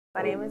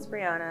My name is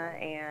Briana,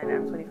 and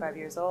I'm 25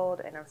 years old,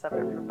 and I'm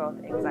suffering from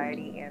both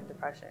anxiety and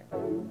depression.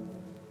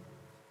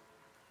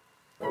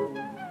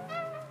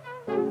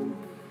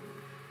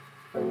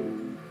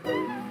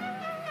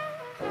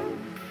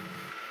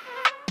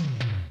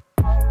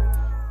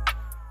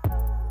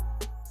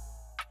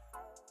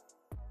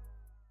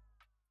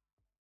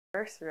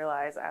 First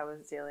realized I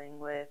was dealing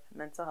with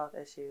mental health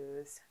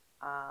issues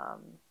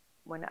um,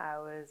 when I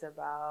was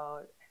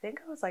about, I think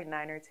I was like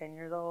 9 or 10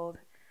 years old.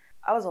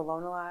 I was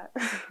alone a lot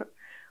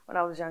when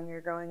I was younger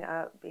growing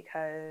up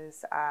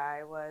because I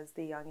was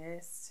the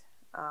youngest.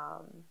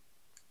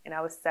 And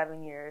I was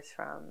 7 years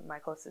from my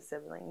closest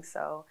siblings.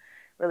 So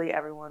really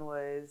everyone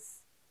was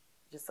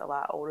just a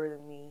lot older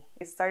than me.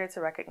 I started to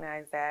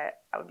recognize that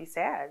I would be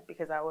sad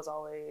because I was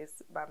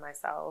always by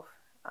myself.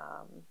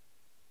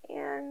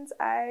 And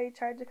I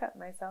tried to cut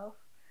myself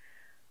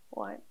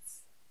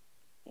once.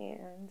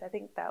 And I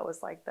think that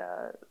was like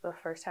the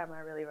first time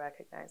I really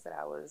recognized that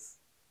I was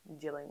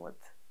dealing with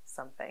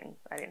something.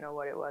 I didn't know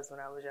what it was when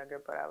I was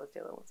younger, but I was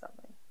dealing with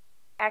something.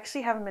 I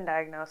actually haven't been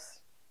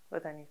diagnosed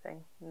with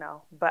anything,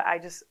 no. But I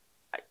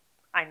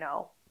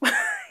know,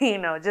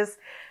 just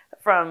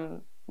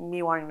from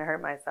me wanting to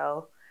hurt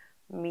myself,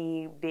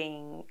 me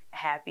being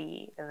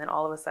happy, and then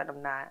all of a sudden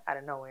I'm not out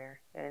of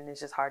nowhere. And it's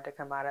just hard to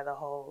come out of the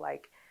whole,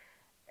 like,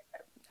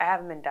 I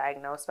haven't been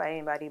diagnosed by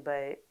anybody,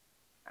 but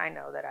I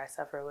know that I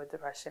suffer with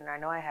depression. I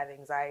know I have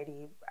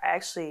anxiety. I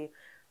actually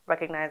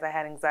recognized I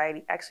had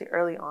anxiety actually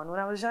early on when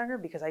I was younger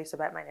because I used to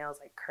bite my nails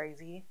like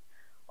crazy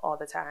all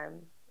the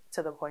time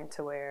to the point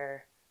to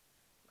where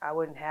I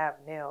wouldn't have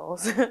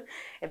nails.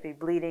 It'd be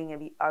bleeding,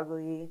 it'd be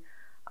ugly.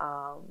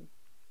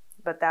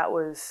 But that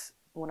was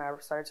when I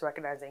started to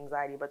recognize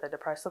anxiety. But the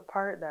depressive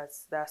part,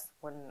 that's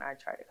when I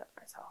tried to cut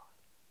myself.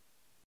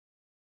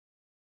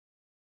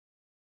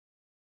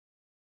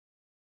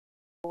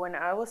 When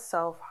I was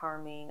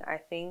self-harming, I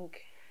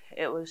think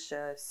it was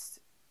just,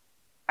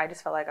 I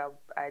just felt like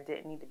I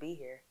didn't need to be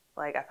here.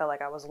 Like, I felt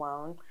like I was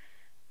alone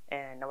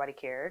and nobody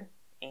cared,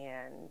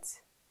 and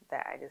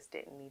that I just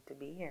didn't need to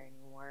be here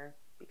anymore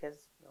because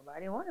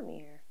nobody wanted me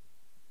here.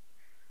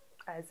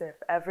 As if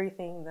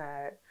everything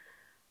that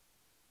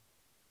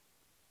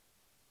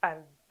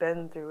I've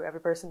been through, every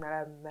person that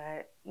I've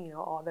met,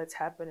 all that's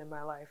happened in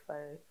my life,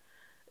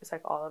 it's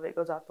like all of it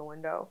goes out the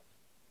window.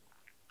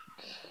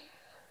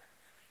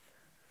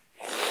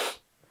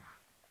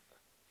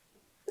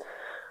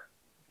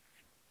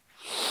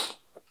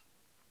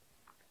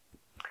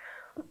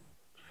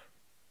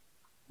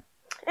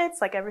 It's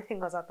like everything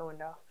goes out the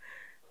window.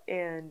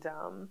 And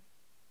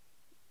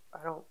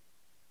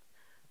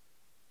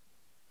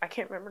I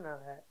can't remember none of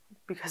that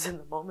because in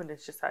the moment I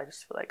just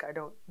feel like I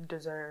don't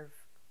deserve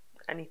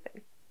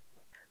anything.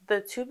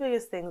 The two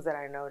biggest things that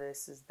I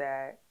notice is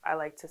that I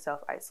like to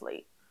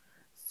self-isolate.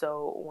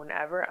 So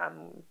whenever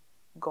I'm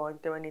going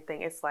through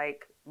anything, it's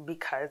like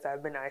because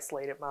I've been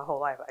isolated my whole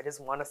life, I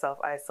just want to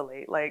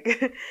self-isolate.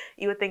 Like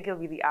you would think it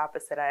would be the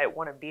opposite. I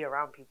want to be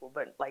around people,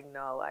 but like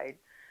no,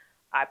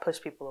 I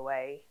push people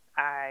away.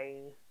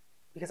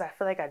 Because I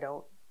feel like I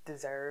don't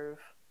deserve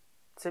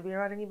to be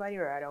around anybody,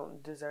 or I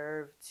don't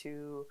deserve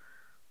to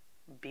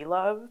be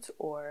loved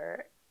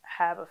or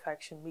have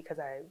affection because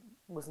I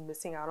was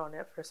missing out on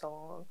it for so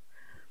long.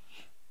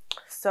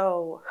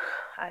 So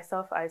I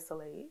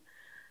self-isolate.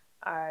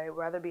 I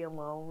rather be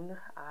alone.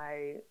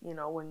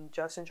 When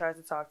Justin tries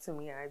to talk to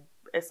me,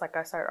 it's like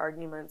I start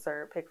arguments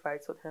or pick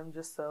fights with him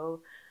just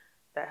so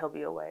that he'll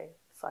be away,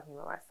 so I can be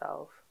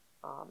myself.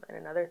 And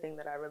another thing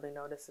that I really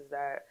notice is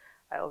that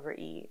I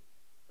overeat.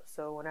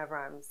 So whenever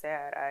I'm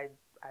sad, I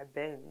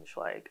binge.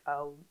 Like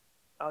I'll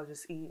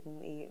just eat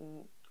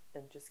and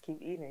just keep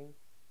eating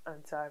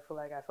until I feel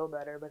like I feel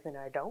better. But then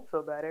I don't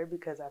feel better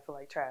because I feel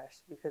like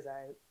trash because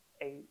I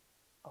ate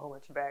a whole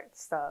bunch of bad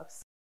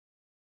stuff.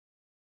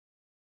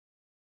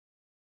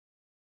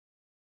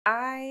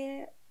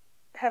 I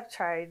have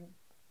tried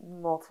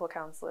multiple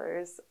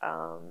counselors.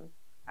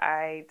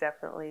 I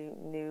definitely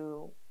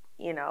knew,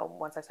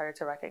 once I started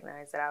to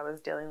recognize that I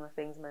was dealing with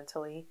things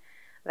mentally,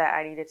 that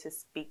I needed to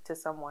speak to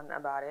someone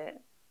about it.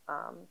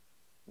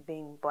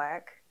 Being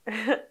Black,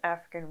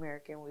 African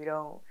American,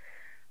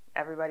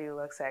 everybody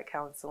looks at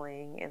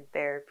counseling and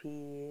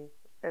therapy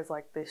as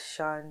like this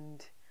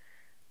shunned,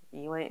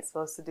 you ain't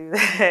supposed to do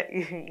that.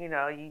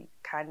 You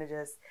kind of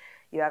just,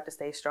 you have to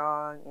stay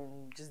strong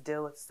and just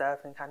deal with stuff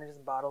and kind of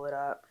just bottle it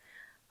up.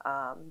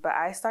 But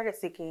I started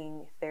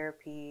seeking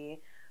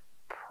therapy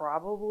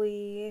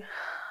probably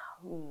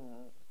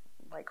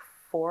like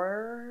 4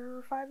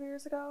 or 5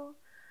 years ago.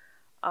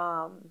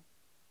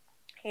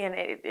 And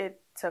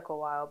it took a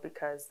while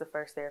because the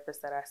first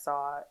therapist that I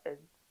saw,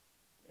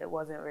 it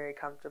wasn't very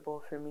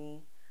comfortable for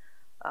me.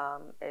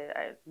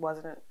 It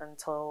wasn't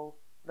until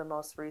the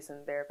most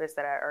recent therapist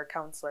or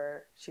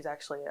counselor, she's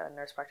actually a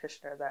nurse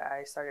practitioner, that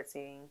I started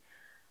seeing,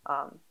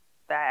 that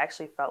I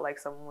actually felt like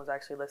someone was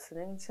actually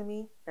listening to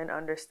me and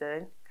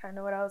understood kind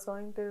of what I was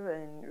going through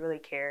and really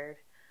cared.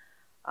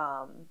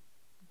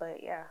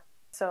 But yeah.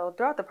 So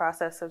throughout the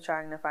process of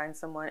trying to find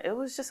someone, it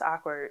was just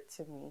awkward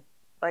to me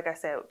like I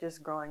said,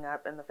 just growing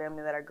up in the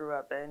family that I grew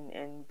up in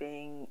and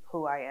being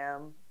who I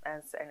am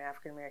as an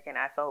African American,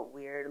 I felt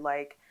weird,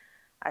 like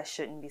I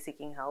shouldn't be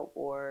seeking help,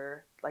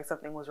 or like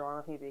something was wrong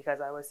with me because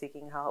I was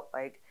seeking help.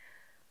 Like,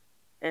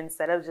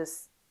 instead of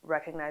just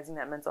recognizing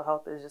that mental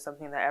health is just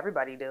something that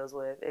everybody deals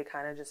with, it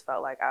kind of just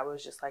felt like I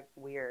was just like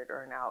weird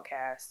or an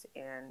outcast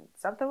and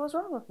something was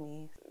wrong with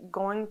me.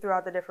 Going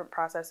throughout the different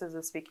processes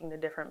of speaking to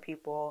different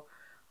people,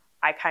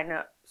 I kind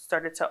of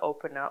started to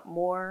open up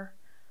more.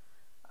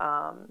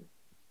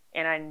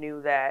 And I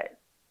knew that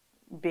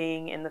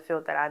being in the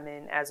field that I'm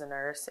in as a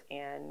nurse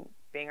and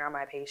being around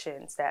my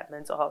patients, that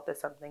mental health is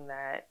something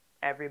that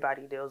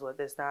everybody deals with.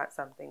 It's not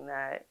something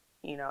that,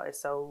 is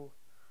so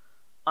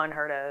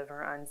unheard of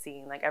or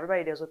unseen. Like,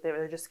 everybody deals with it.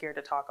 They're just scared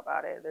to talk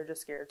about it. They're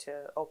just scared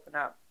to open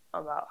up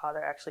about how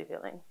they're actually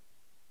feeling.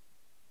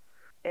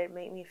 It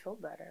made me feel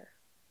better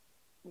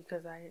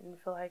because I didn't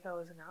feel like I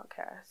was an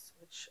outcast,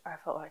 which I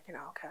felt like an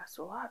outcast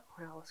a lot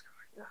when I was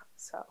growing up.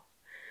 So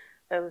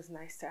it was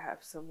nice to have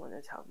someone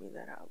to tell me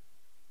that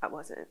I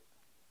wasn't.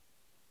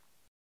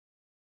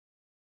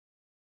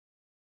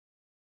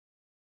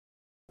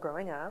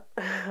 Growing up,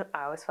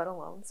 I always felt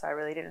alone, so I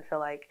really didn't feel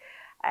like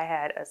I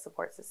had a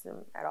support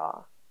system at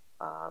all.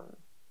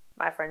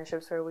 My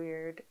friendships were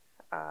weird.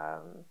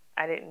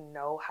 I didn't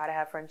know how to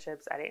have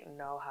friendships. I didn't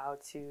know how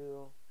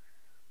to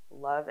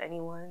love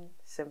anyone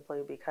simply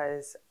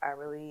because I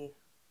really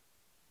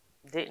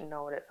didn't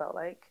know what it felt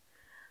like.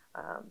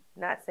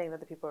 Not saying that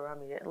the people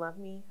around me didn't love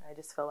me. I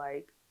just feel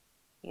like,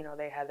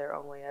 they had their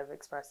own way of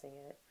expressing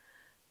it.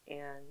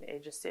 And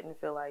it just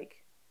didn't feel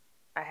like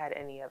I had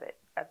any of it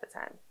at the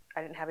time.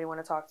 I didn't have anyone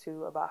to talk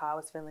to about how I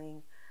was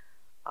feeling.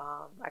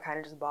 I kind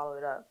of just bottled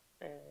it up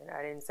and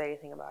I didn't say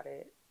anything about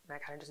it. And I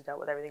kind of just dealt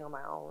with everything on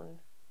my own.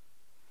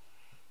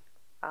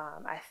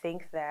 I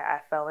think that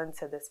I fell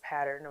into this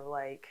pattern of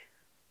like,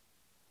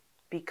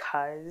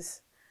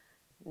 because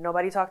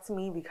nobody talked to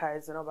me,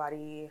 because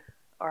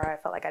or I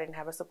felt like I didn't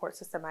have a support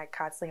system, I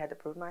constantly had to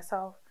prove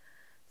myself.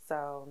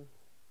 So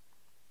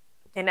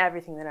in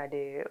everything that I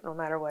did, no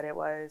matter what it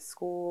was,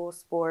 school,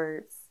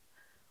 sports,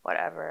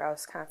 whatever, I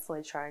was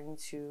constantly trying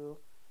to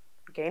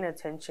gain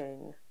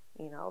attention,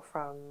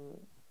 from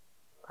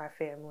my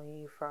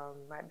family,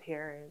 from my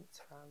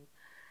parents, from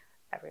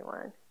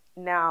everyone.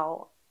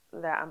 Now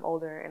that I'm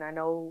older and I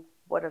know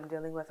what I'm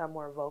dealing with, I'm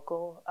more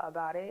vocal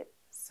about it.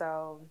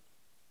 So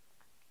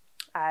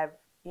I've,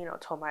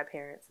 told my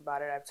parents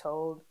about it. I've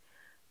told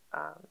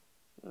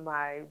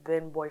my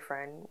then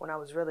boyfriend when I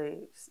was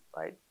really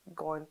like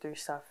going through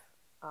stuff.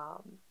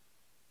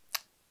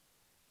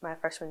 My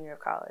freshman year of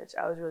college,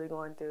 I was really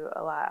going through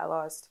a lot. I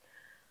lost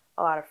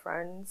a lot of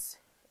friends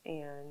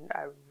and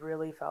I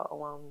really felt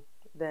alone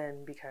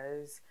then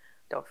because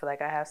I don't feel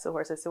like I have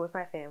support system with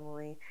my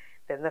family.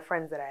 Then the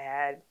friends that I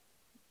had,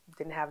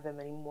 didn't have them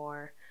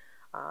anymore.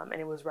 And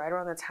it was right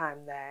around the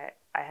time that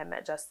I had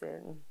met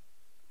Justin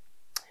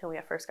and we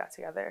had first got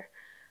together.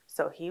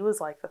 So he was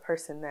like the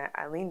person that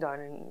I leaned on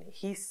and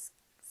he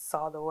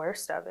saw the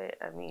worst of it.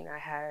 I mean, I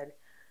had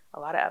a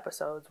lot of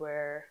episodes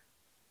where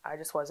I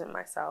just wasn't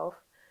myself.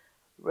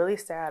 Really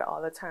sad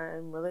all the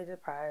time, really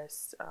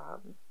depressed,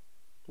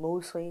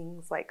 mood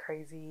swings like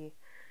crazy.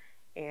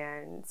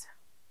 And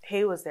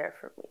he was there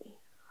for me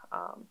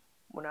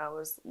when I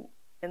was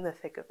in the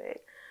thick of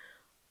it.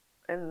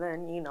 And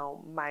then,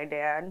 my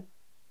dad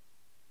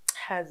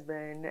has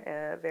been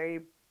a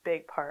very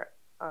big part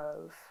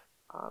of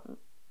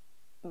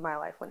my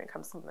life when it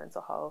comes to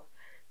mental health.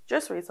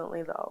 Just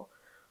recently, though,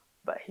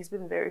 but he's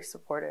been very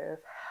supportive.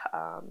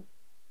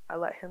 I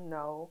let him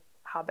know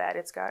how bad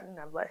it's gotten.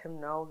 I've let him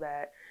know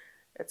that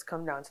it's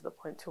come down to the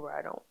point to where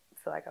I don't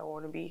feel like I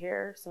want to be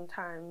here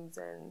sometimes.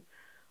 And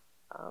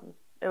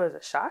it was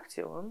a shock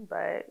to him,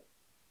 but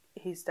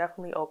he's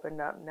definitely opened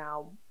up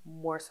now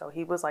more so.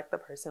 He was like the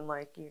person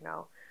like,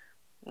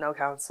 no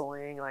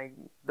counseling, like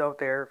no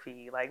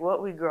therapy, like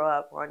what we grow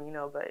up on,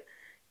 but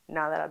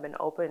now that I've been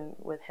open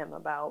with him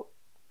about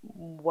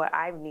what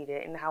I've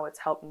needed and how it's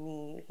helped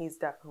me, he's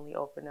definitely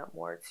opened up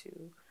more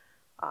to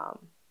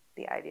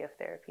the idea of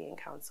therapy and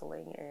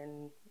counseling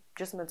and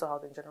just mental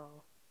health in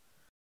general.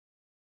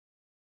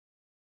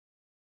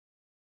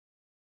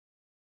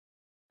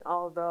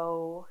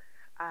 Although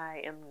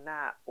I am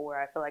not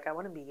where I feel like I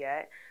want to be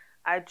yet,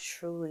 I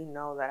truly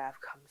know that I've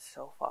come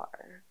so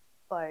far.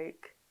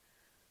 Like,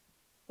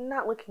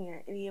 not looking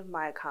at any of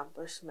my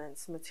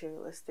accomplishments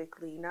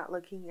materialistically, not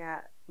looking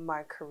at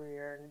my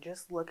career, and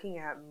just looking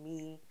at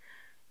me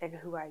and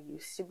who I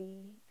used to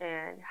be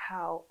and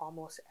how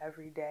almost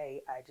every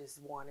day I just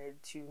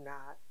wanted to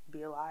not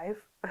be alive.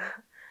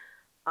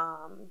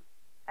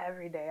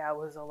 Every day I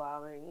was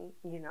allowing,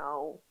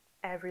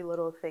 every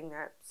little thing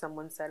that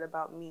someone said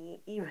about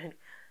me. Even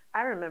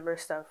I remember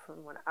stuff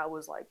from when I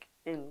was like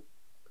in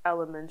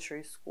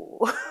elementary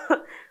school,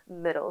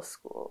 middle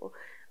school.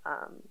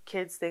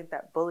 Kids think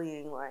that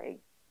bullying, like,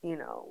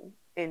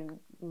 in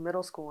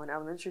middle school and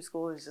elementary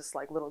school is just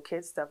like little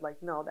kid stuff.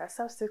 Like, no, that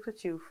stuff sticks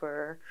with you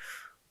for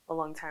a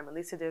long time. At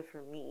least it did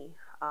for me.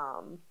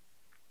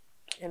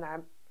 And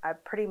I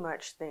pretty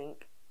much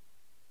think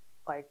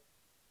like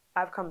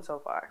I've come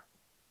so far.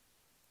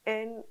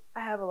 And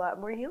I have a lot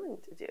more healing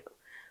to do.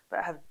 But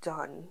I have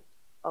done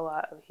a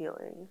lot of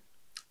healing.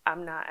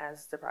 I'm not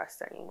as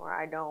depressed anymore.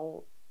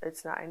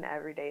 It's not an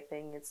everyday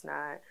thing. It's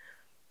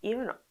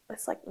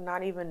like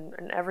not even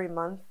an every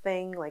month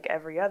thing, like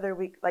every other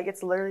week. Like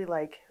it's literally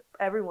like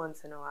every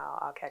once in a while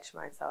I'll catch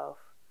myself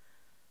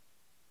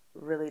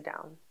really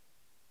down.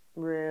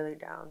 Really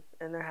down.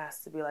 And there has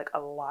to be like a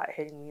lot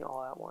hitting me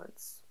all at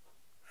once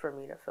for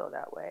me to feel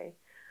that way.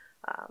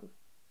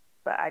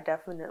 But I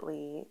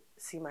definitely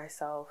see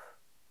myself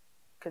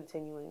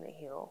continuing to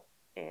heal,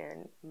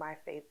 and my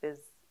faith is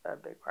a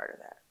big part of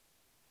that.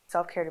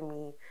 Self-care to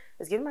me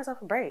is giving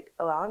myself a break,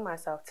 allowing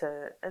myself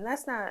to, and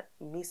that's not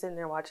me sitting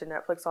there watching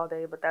Netflix all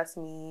day, but that's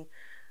me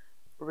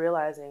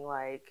realizing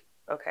like,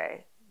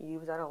 okay,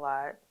 you've done a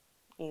lot.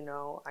 You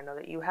know, I know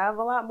that you have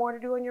a lot more to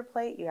do on your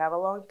plate. You have a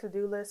long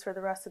to-do list for the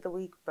rest of the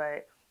week,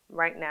 but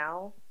right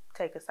now,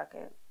 take a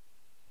second.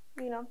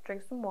 You know,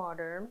 drink some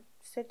water,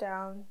 sit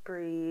down,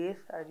 breathe.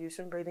 I do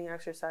some breathing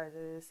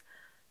exercises,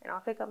 and I'll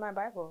pick up my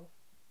Bible,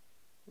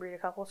 read a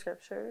couple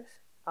scriptures,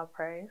 I'll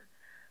pray,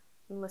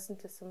 and listen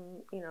to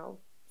some,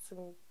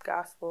 some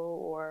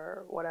gospel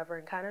or whatever,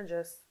 and kind of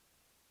just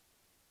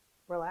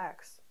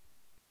relax.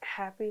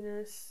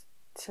 Happiness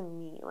to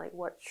me, like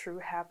what true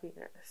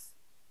happiness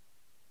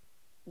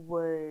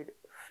would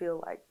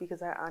feel like,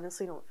 because I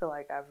honestly don't feel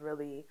like I've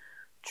really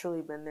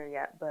truly been there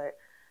yet, but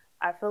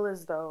I feel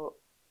as though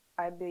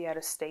I'd be at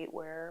a state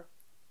where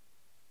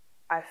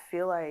I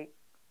feel like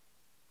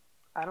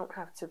I don't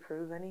have to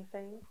prove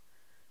anything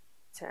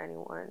to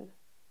anyone,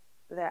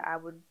 that I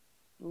would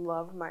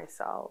love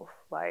myself,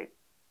 like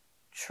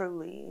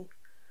truly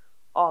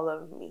all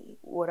of me,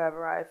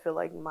 whatever I feel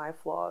like my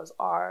flaws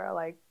are,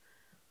 like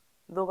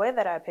the way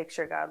that I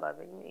picture God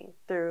loving me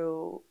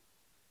through,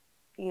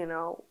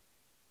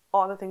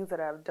 all the things that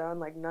I've done,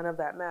 like none of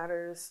that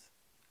matters.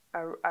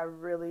 I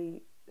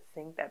really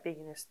think that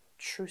being in a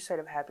true state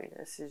of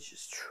happiness is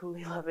just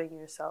truly loving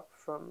yourself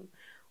from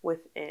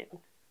within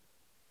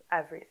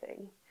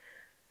everything.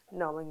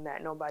 Knowing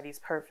that nobody's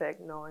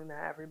perfect, knowing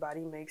that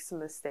everybody makes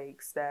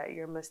mistakes, that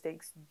your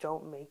mistakes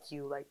don't make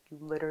you, like you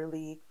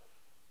literally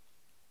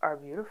are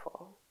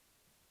beautiful.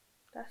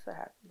 That's the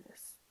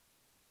happiness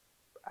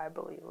I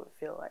believe it would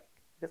feel like.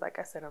 Because like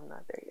I said, I'm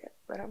not there yet,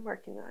 but I'm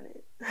working on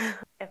it.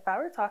 If I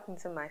were talking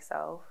to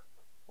myself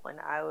when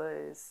I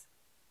was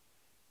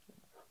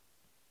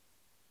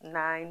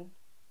 9,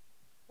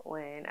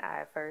 when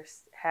I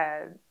first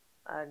had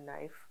a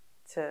knife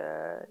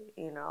to,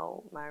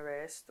 my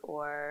wrist,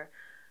 or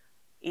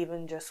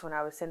even just when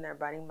I was sitting there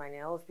biting my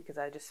nails because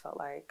I just felt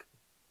like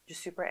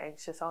just super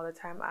anxious all the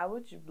time, I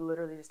would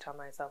literally just tell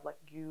myself, like,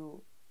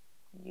 you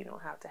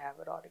don't have to have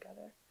it all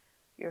together.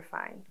 You're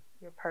fine.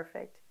 You're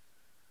perfect.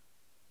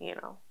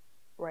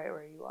 Right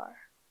where you are.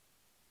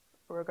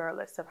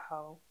 Regardless of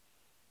how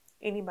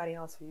anybody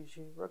else views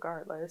you,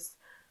 regardless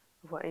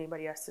of what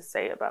anybody has to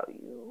say about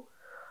you,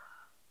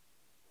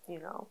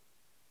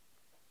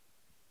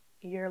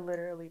 you're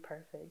literally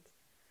perfect.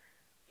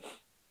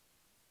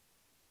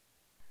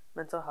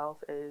 Mental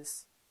health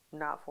is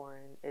not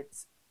foreign.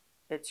 It's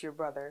your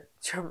brother,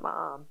 it's your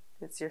mom,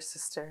 it's your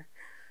sister,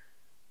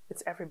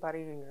 it's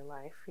everybody in your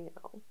life,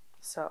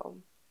 So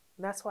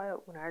that's why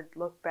when I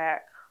look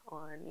back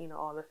on,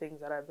 all the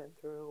things that I've been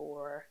through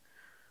or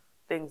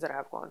things that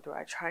I've gone through,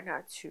 I try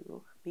not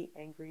to be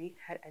angry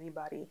at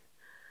anybody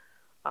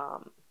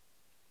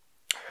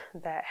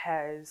that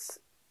has,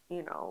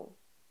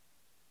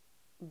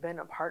 been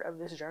a part of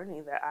this journey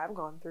that I've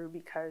gone through,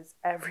 because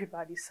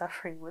everybody's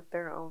suffering with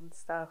their own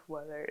stuff,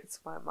 whether it's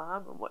my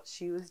mom and what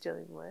she was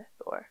dealing with,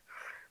 or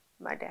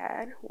my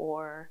dad,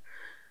 or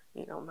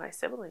my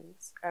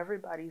siblings.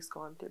 Everybody's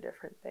gone through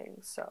different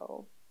things.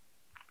 So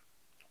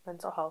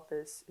mental health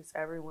is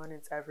everyone,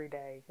 it's every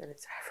day, and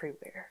it's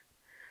everywhere.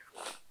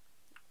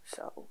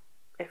 So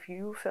if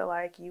you feel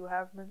like you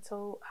have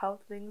mental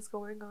health things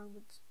going on,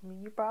 which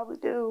you probably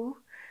do,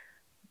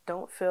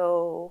 don't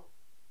feel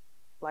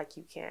like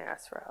you can't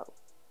ask for help.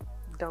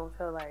 Don't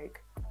feel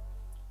like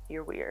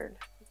you're weird,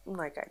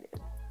 like I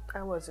did.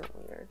 I wasn't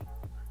weird.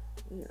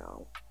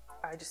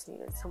 I just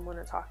needed someone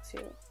to talk to,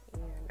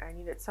 and I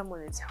needed someone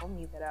to tell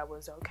me that I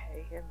was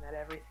okay, and that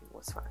everything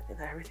was fine, and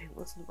that everything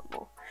was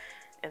normal,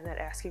 and that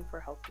asking for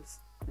help is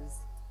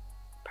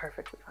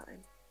perfectly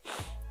fine.